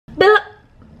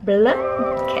Blah.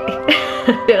 Okay.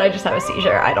 Did I just have a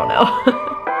seizure? I don't know.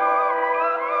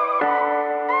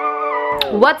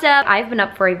 What's up? I've been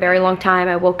up for a very long time.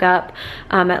 I woke up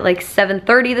at like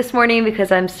 7:30 this morning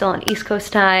because I'm still on East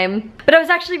Coast time. But I was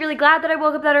actually really glad that I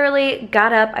woke up that early,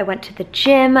 got up, I went to the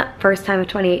gym, first time of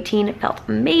 2018, it felt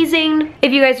amazing.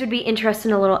 If you guys would be interested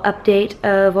in a little update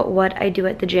of what I do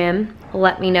at the gym,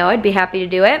 let me know, I'd be happy to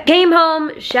do it. Came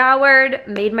home, showered,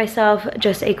 made myself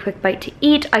just a quick bite to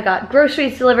eat. I got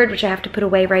groceries delivered, which I have to put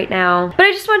away right now. But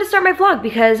I just wanted to start my vlog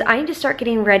because I need to start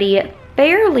getting ready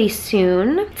fairly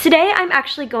soon. Today I'm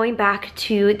actually going back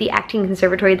to the acting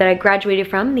conservatory that I graduated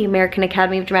from, the American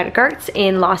Academy of Dramatic Arts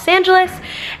in Los Angeles,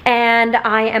 and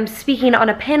I am speaking on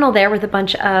a panel there with a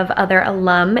bunch of other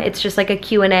alum. It's just like a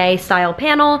Q&A style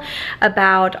panel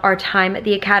about our time at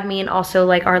the Academy and also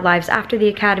like our lives after the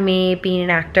Academy, being an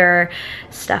actor,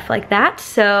 stuff like that.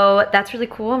 So that's really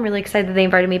cool. I'm really excited that they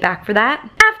invited me back for that.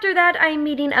 After that, I'm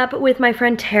meeting up with my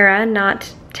friend Tara,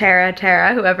 not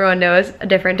Tara, who everyone knows, a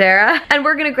different Tara. And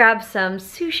we're gonna grab some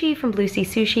sushi from Blue Sea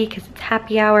Sushi because it's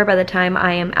happy hour by the time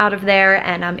I am out of there,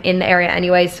 and I'm in the area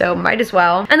anyway, so might as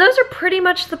well. And those are pretty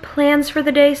much the plans for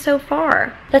the day so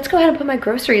far. Let's go ahead and put my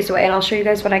groceries away and I'll show you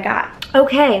guys what I got.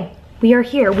 Okay, we are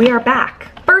here, we are back.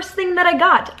 First thing that I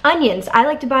got, onions. I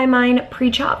like to buy mine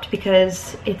pre-chopped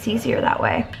because it's easier that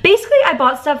way. Basically, I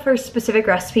bought stuff for specific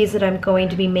recipes that I'm going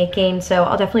to be making, so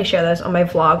I'll definitely share those on my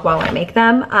vlog while I make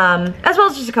them, as well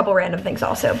as just a couple random things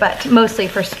also, but mostly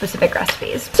for specific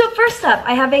recipes. So first up,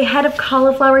 I have a head of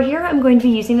cauliflower here. I'm going to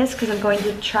be using this because I'm going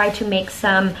to try to make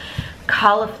some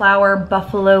cauliflower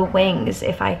buffalo wings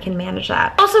if I can manage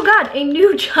that. Also got a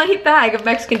new giant bag of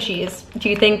Mexican cheese. Do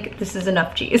you think this is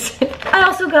enough cheese? I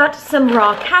also got some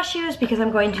raw cashews because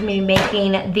I'm going to be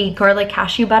making the garlic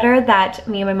cashew butter that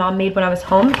me and my mom made when I was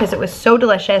home because it was so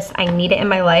delicious. I need it in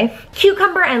my life.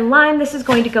 Cucumber and lime. This is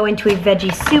going to go into a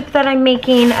veggie soup that I'm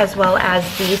making, as well as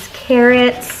these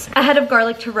carrots. A head of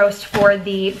garlic to roast for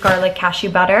the garlic cashew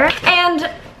butter. And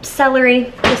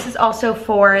celery. This is also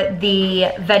for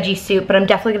the veggie soup, but I'm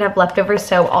definitely gonna have leftovers,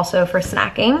 so also for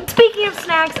snacking. Speaking of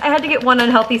snacks, I had to get one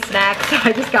unhealthy snack, so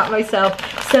I just got myself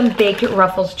some baked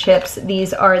Ruffles chips.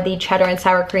 These are the cheddar and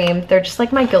sour cream. They're just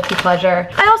like my guilty pleasure.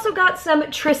 I also got some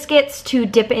Triscuits to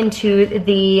dip into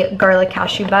the garlic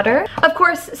cashew butter. Of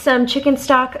course, some chicken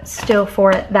stock still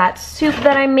for that soup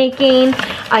that I'm making.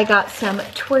 I got some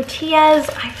tortillas.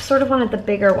 I sort of wanted the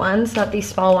bigger ones, not these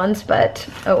small ones, but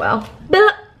oh well.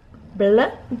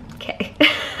 Blah. Okay.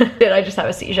 Did I just have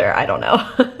a seizure? I don't know.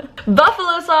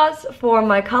 Buffalo sauce for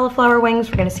my cauliflower wings.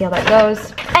 We're gonna see how that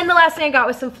goes. And the last thing I got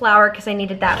was some flour because I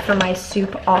needed that for my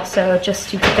soup also, just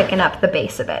to thicken up the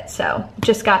base of it. So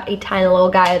just got a tiny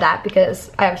little guy of that because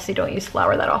I obviously don't use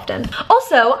flour that often.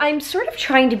 Also, I'm sort of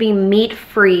trying to be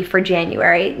meat-free for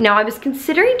January. Now, I was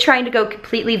considering trying to go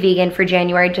completely vegan for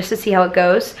January just to see how it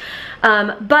goes.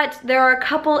 But there are a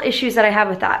couple issues that I have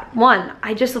with that. One,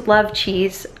 I just love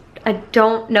cheese. I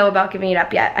don't know about giving it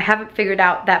up yet. I haven't figured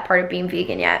out that part of being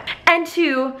vegan yet. And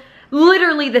two,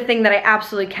 literally the thing that I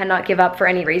absolutely cannot give up for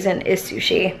any reason is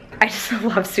sushi. I just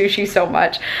love sushi so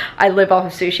much. I live off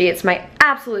of sushi. It's my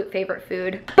absolute favorite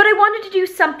food. But I wanted to do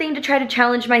something to try to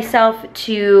challenge myself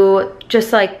to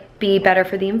just like be better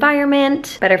for the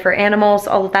environment, better for animals,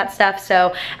 all of that stuff.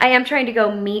 So I am trying to go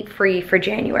meat-free for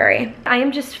January. I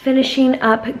am just finishing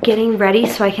up getting ready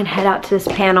so I can head out to this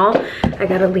panel. I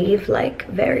gotta leave like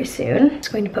very soon.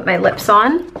 Just going to put my lips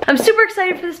on. I'm super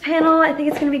excited for this panel. I think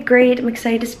it's gonna be great. I'm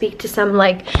excited to speak to some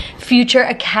like future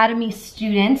Academy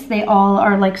students. They all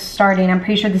are like starting. I'm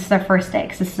pretty sure this is their first day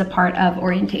because this is a part of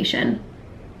orientation.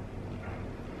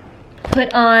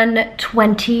 Put on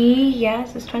 20, yeah,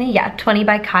 is this 20? Yeah, 20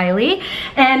 by Kylie.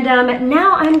 And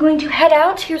now I'm going to head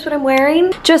out. Here's what I'm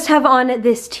wearing. Just have on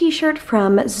this t-shirt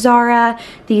from Zara,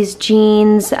 these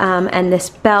jeans, and this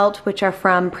belt, which are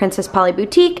from Princess Polly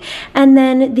Boutique, and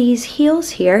then these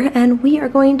heels here, and we are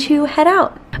going to head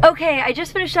out. Okay, I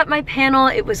just finished up my panel.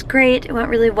 It was great, it went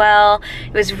really well.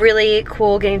 It was really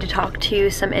cool getting to talk to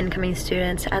some incoming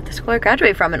students at the school I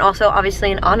graduated from, and also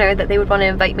obviously an honor that they would want to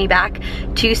invite me back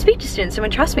to speak to students and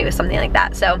would trust me with something like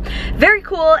that. So very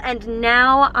cool, and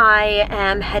now I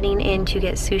am heading in to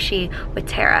get sushi with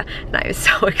Tara, and I was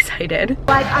so excited.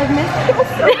 Like, I've missed people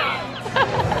so much.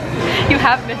 You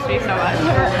have missed me so much.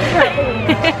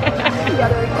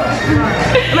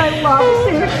 And I love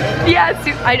sushi.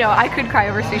 Yeah, I know. I could cry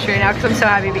over sushi right now because I'm so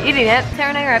happy to be eating it. Sarah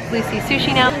and I are at Blue Sea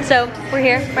Sushi now. So we're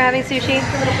here. We're having sushi.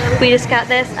 We just got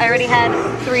this. I already had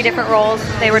 3 different rolls.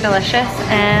 They were delicious.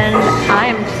 And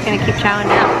I'm just going to keep chowing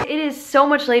down. It is is so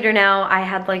much later now. I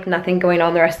had like nothing going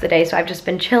on the rest of the day, so I've just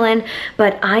been chilling,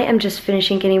 but I am just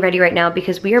finishing getting ready right now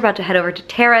because we are about to head over to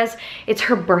Tara's. It's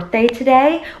her birthday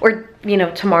today, or you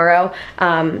know, tomorrow,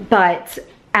 but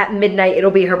at midnight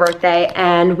it'll be her birthday,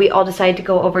 and we all decided to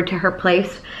go over to her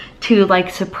place to like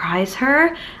surprise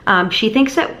her. She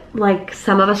thinks that like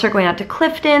some of us are going out to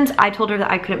Clifton's. I told her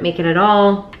that I couldn't make it at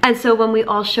all. And so when we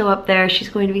all show up there, she's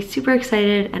going to be super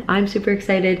excited, and I'm super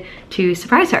excited to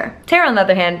surprise her. Tara, on the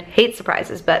other hand, hates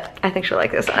surprises, but I think she'll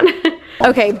like this one.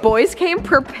 Okay, boys came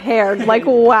prepared. Like,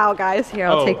 wow, guys. Here,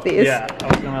 I'll take these. Yeah,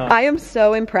 I am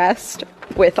so impressed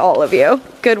with all of you.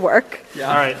 Good work. Yeah.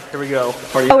 All right, here we go.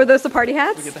 Party. Oh, are those the party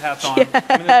hats? We get the hats on. Yes.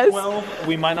 I mean, there's 12.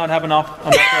 We might not have enough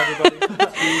for everybody.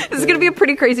 This is gonna be a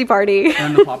pretty crazy party.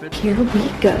 And the puppet. Here we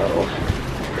go.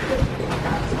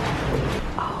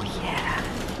 Oh yeah.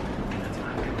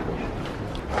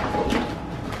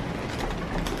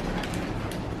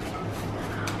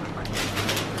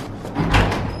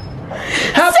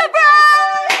 Surprise!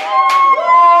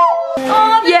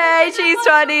 Oh, yay, she's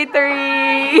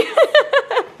 23.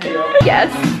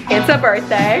 Yes, it's a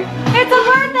birthday. It's a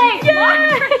birthday! Yay!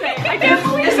 I can't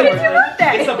believe it's your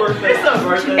birthday. It's a birthday. It's a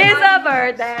birthday. It's a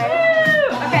birthday.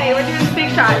 Woo! Okay, we're doing big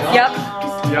shots. Yep.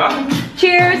 Yeah.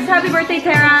 Cheers. Happy birthday,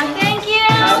 Tara. Thank you.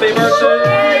 Happy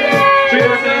birthday. Treat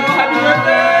yourself. Happy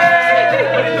birthday.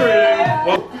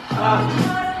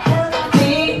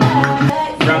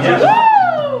 Round two.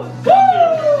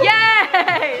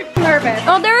 Yay! Perfect.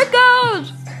 Oh, there it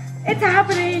goes. It's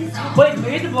happening. Wait,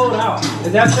 we need to blow it out.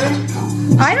 Is that thing?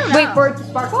 I don't know. Wait for it to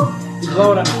sparkle?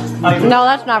 Blow it out. No,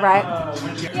 that's not right.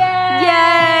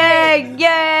 Yay!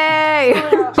 Yay!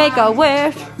 Make a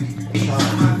wish.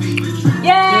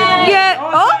 Yay! Yeah.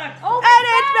 Oh! And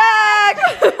it's back!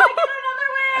 I get another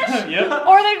wish! Yep.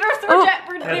 Or they just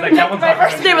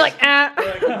reject. They were like,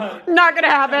 not gonna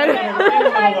happen.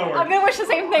 I'm gonna wish the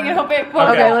same thing and hope it.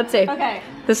 Okay, let's see. Okay.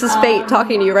 This is fate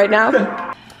talking to you right now.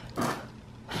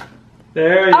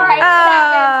 There you go. Alright.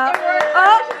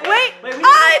 Oh, wait.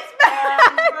 Oh, it's back!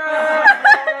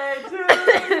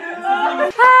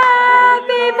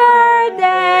 Happy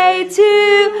birthday to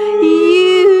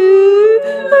you.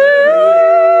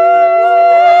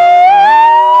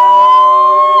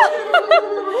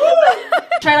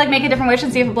 Should I like make a different wish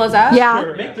and see if it blows up? Yeah.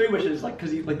 Sure. Make 3 wishes, like,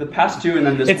 cause you, like the past 2 and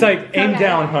then this. It's one. like aim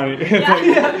down, honey. It's like,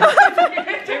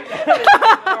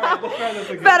 Alright, let's try this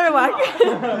again. Better luck.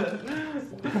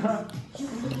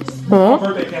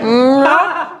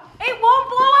 It won't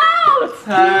blow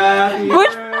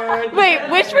out! Wait,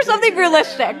 wish for something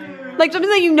realistic. Like something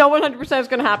that you know 100% is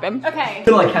gonna happen. Okay. I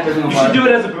feel like catchers in the You water. should do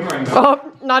it as a boomerang. Oh,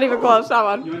 not even close, that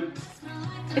one.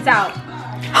 It's out.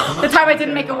 The time I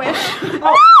didn't make a wish.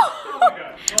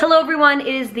 Hello everyone,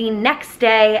 it is the next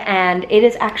day and it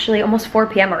is actually almost 4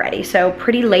 p.m. already, so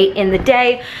pretty late in the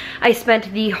day. I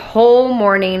spent the whole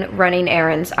morning running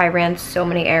errands. I ran so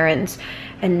many errands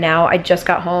and now I just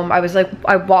got home. I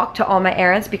walked to all my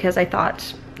errands because I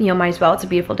thought, you know, might as well, it's a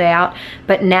beautiful day out.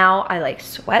 But now I like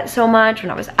sweat so much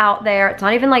when I was out there. It's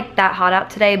not even like that hot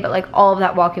out today, but like all of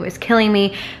that walking was killing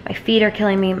me. My feet are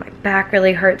killing me. My back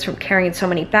really hurts from carrying so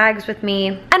many bags with me.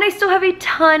 And I still have a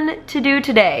ton to do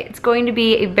today. It's going to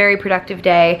be a very productive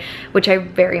day, which I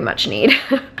very much need.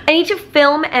 I need to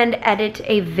film and edit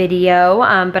a video,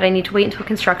 but I need to wait until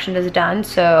construction is done.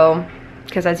 So,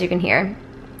 because as you can hear,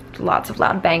 lots of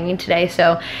loud banging today,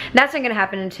 so that's not gonna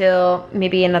happen until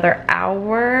maybe another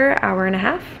hour and a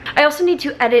half. I also need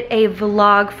to edit a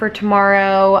vlog for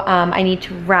tomorrow. I need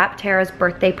to wrap Tara's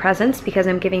birthday presents because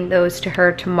I'm giving those to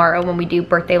her tomorrow when we do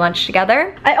birthday lunch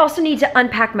together. I also need to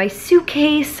unpack my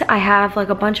suitcase. I have like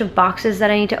a bunch of boxes that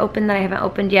I need to open that I haven't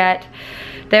opened yet.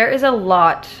 There is a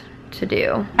lot to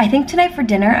do. I think tonight for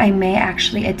dinner I may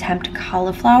actually attempt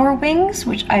cauliflower wings,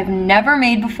 which I've never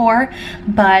made before,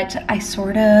 but I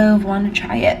sort of want to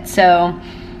try it. So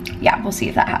yeah, we'll see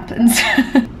if that happens.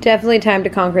 Definitely time to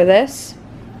conquer this.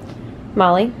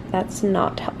 Molly, that's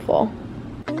not helpful.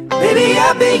 Baby,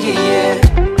 I beg you,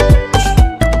 yeah.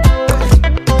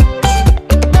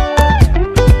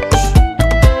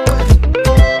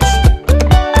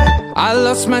 I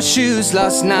lost my shoes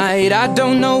last night. I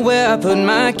don't know where I put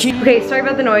my keys. Okay, sorry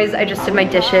about the noise. I just did my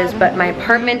dishes, but my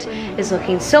apartment is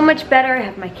looking so much better. I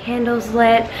have my candles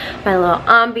lit, my little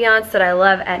ambiance that I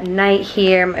love at night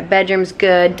here. My bedroom's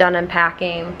good, done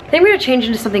unpacking. I think we're gonna change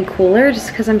into something cooler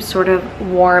just because I'm sort of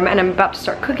warm and I'm about to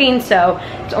start cooking, so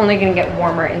it's only gonna get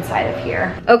warmer inside of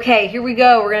here. Okay, here we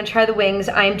go. We're gonna try the wings.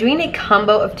 I'm doing a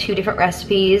combo of 2 different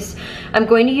recipes. I'm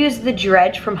going to use the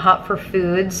dredge from Hot for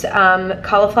Foods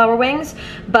cauliflower wings,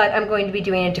 but I'm going to be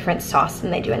doing a different sauce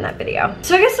than they do in that video.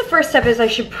 So I guess the first step is I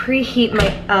should preheat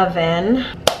my oven.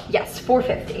 Yes,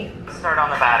 450. Start on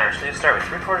the batter. So you start with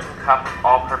 3/4 cup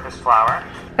all-purpose flour.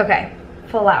 Okay,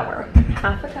 flour.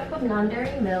 Half a cup of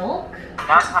non-dairy milk.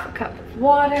 Half A cup of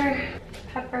water,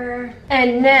 pepper.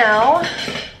 And now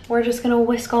we're just gonna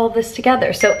whisk all of this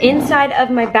together. So inside of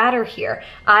my batter here,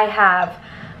 I have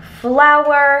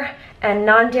flour and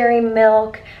non-dairy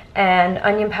milk and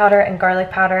onion powder and garlic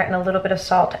powder and a little bit of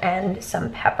salt and some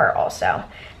pepper also.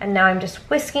 And now I'm just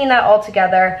whisking that all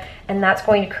together, and that's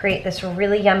going to create this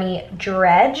really yummy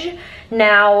dredge.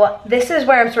 Now, this is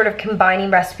where I'm sort of combining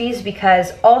recipes,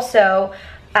 because also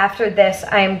after this,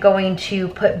 I'm going to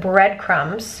put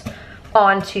breadcrumbs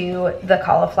onto the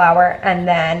cauliflower and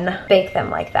then bake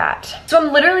them like that. So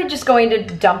I'm literally just going to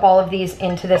dump all of these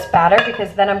into this batter,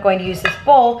 because then I'm going to use this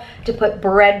bowl to put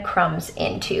breadcrumbs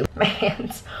into. My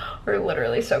hands are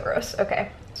literally so gross. Okay,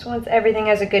 so once everything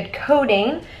has a good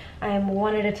coating, I am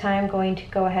one at a time going to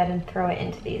go ahead and throw it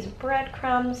into these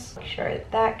breadcrumbs. Make sure that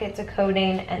that gets a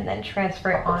coating and then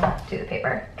transfer it onto the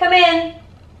paper. Come in.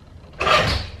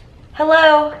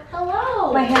 Hello.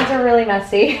 Hello. My hands are really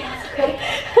messy.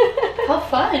 How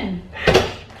fun.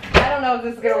 I don't know if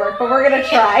this is gonna work, but we're gonna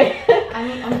try.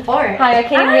 I'm for it. Hi, I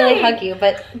can't even really hug you,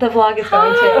 but the vlog is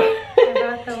going to. I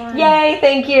brought the one. Yay,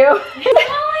 thank you.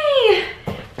 Hi.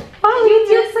 Oh,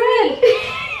 it's your friend.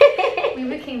 We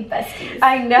became besties.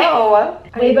 I know.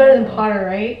 Way better than Potter,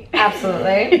 right?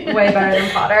 Absolutely. Way better than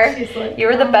Potter. She's like, You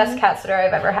were the best cat sitter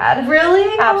I've ever had.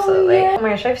 Really? Absolutely. Oh, yeah. Oh my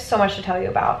gosh, I have so much to tell you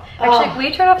about. Actually, will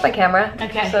you turn off my camera?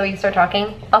 Okay. So we can start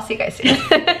talking? I'll see you guys soon.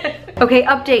 Okay,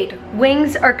 update.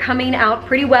 Wings are coming out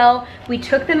pretty well. We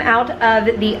took them out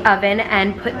of the oven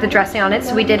and put the dressing on it.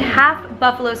 So we did half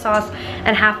buffalo sauce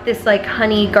and half this like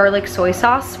honey garlic soy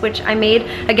sauce, which I made.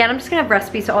 Again, I'm just gonna have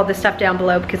recipes to all this stuff down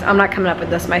below because I'm not coming up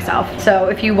with this myself. So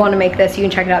if you want to make this, you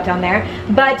can check it out down there.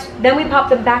 But then we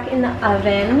popped them back in the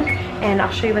oven and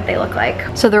I'll show you what they look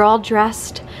like. So they're all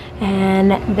dressed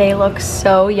and they look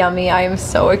so yummy. I am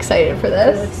so excited for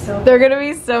this. They're gonna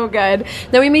be so good.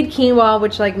 Then we made quinoa,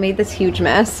 which like made this huge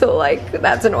mess. So like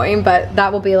that's annoying, but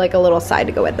that will be like a little side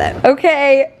to go with it.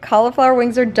 Okay, cauliflower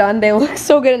wings are done. They look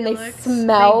so good and they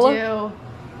smell They do.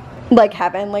 like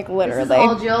heaven, like literally. This is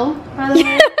all Jill, by the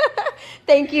way.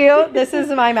 Thank you. This is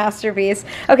my masterpiece.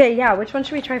 Okay, yeah, which one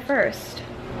should we try first?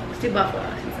 Let's do buffalo.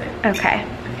 Okay.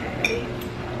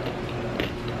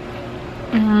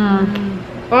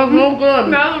 Oh, so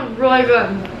good. That was really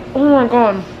good. Oh my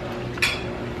god.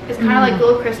 It's kind of like a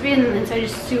little crispy and the inside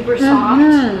is super soft.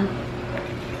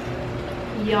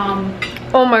 Yum.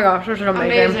 Oh my gosh, this is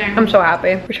amazing. Amazing. I'm so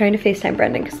happy. We're trying to FaceTime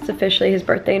Brendan because it's officially his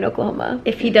birthday in Oklahoma.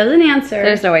 If he doesn't answer.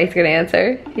 There's no way he's gonna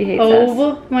answer. He hates us.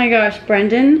 Oh my gosh,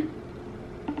 Brendan.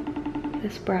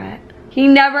 This brat. He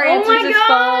never answers his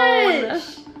phone.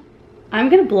 I'm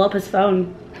gonna blow up his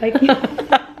phone. Like,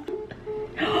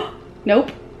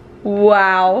 nope.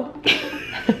 Wow. Happy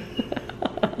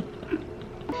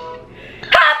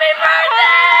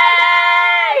birthday!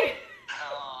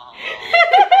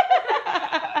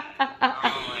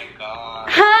 Oh my god.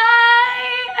 Hi!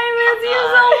 I miss you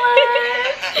so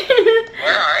much.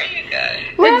 Where are you guys?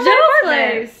 We're at Jill's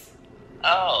place.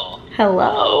 Oh. Hello.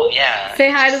 Oh, yeah. Say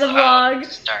hi to the vlog.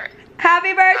 Start.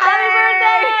 Happy birthday!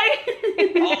 Happy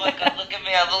birthday! Oh my god, look at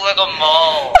me. I look like a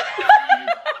mole.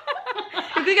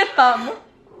 You look like a thumb.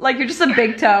 Like you're just a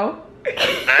big toe. Oh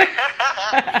my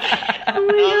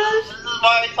gosh. This is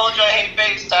why I told you I hate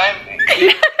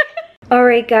FaceTime.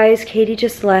 Alright guys, Katie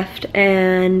just left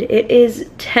and it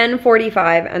is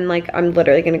 10:45 and like I'm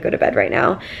literally gonna go to bed right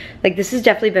now. Like this has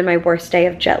definitely been my worst day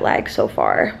of jet lag so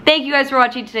far. Thank you guys for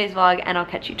watching today's vlog and I'll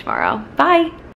catch you tomorrow. Bye!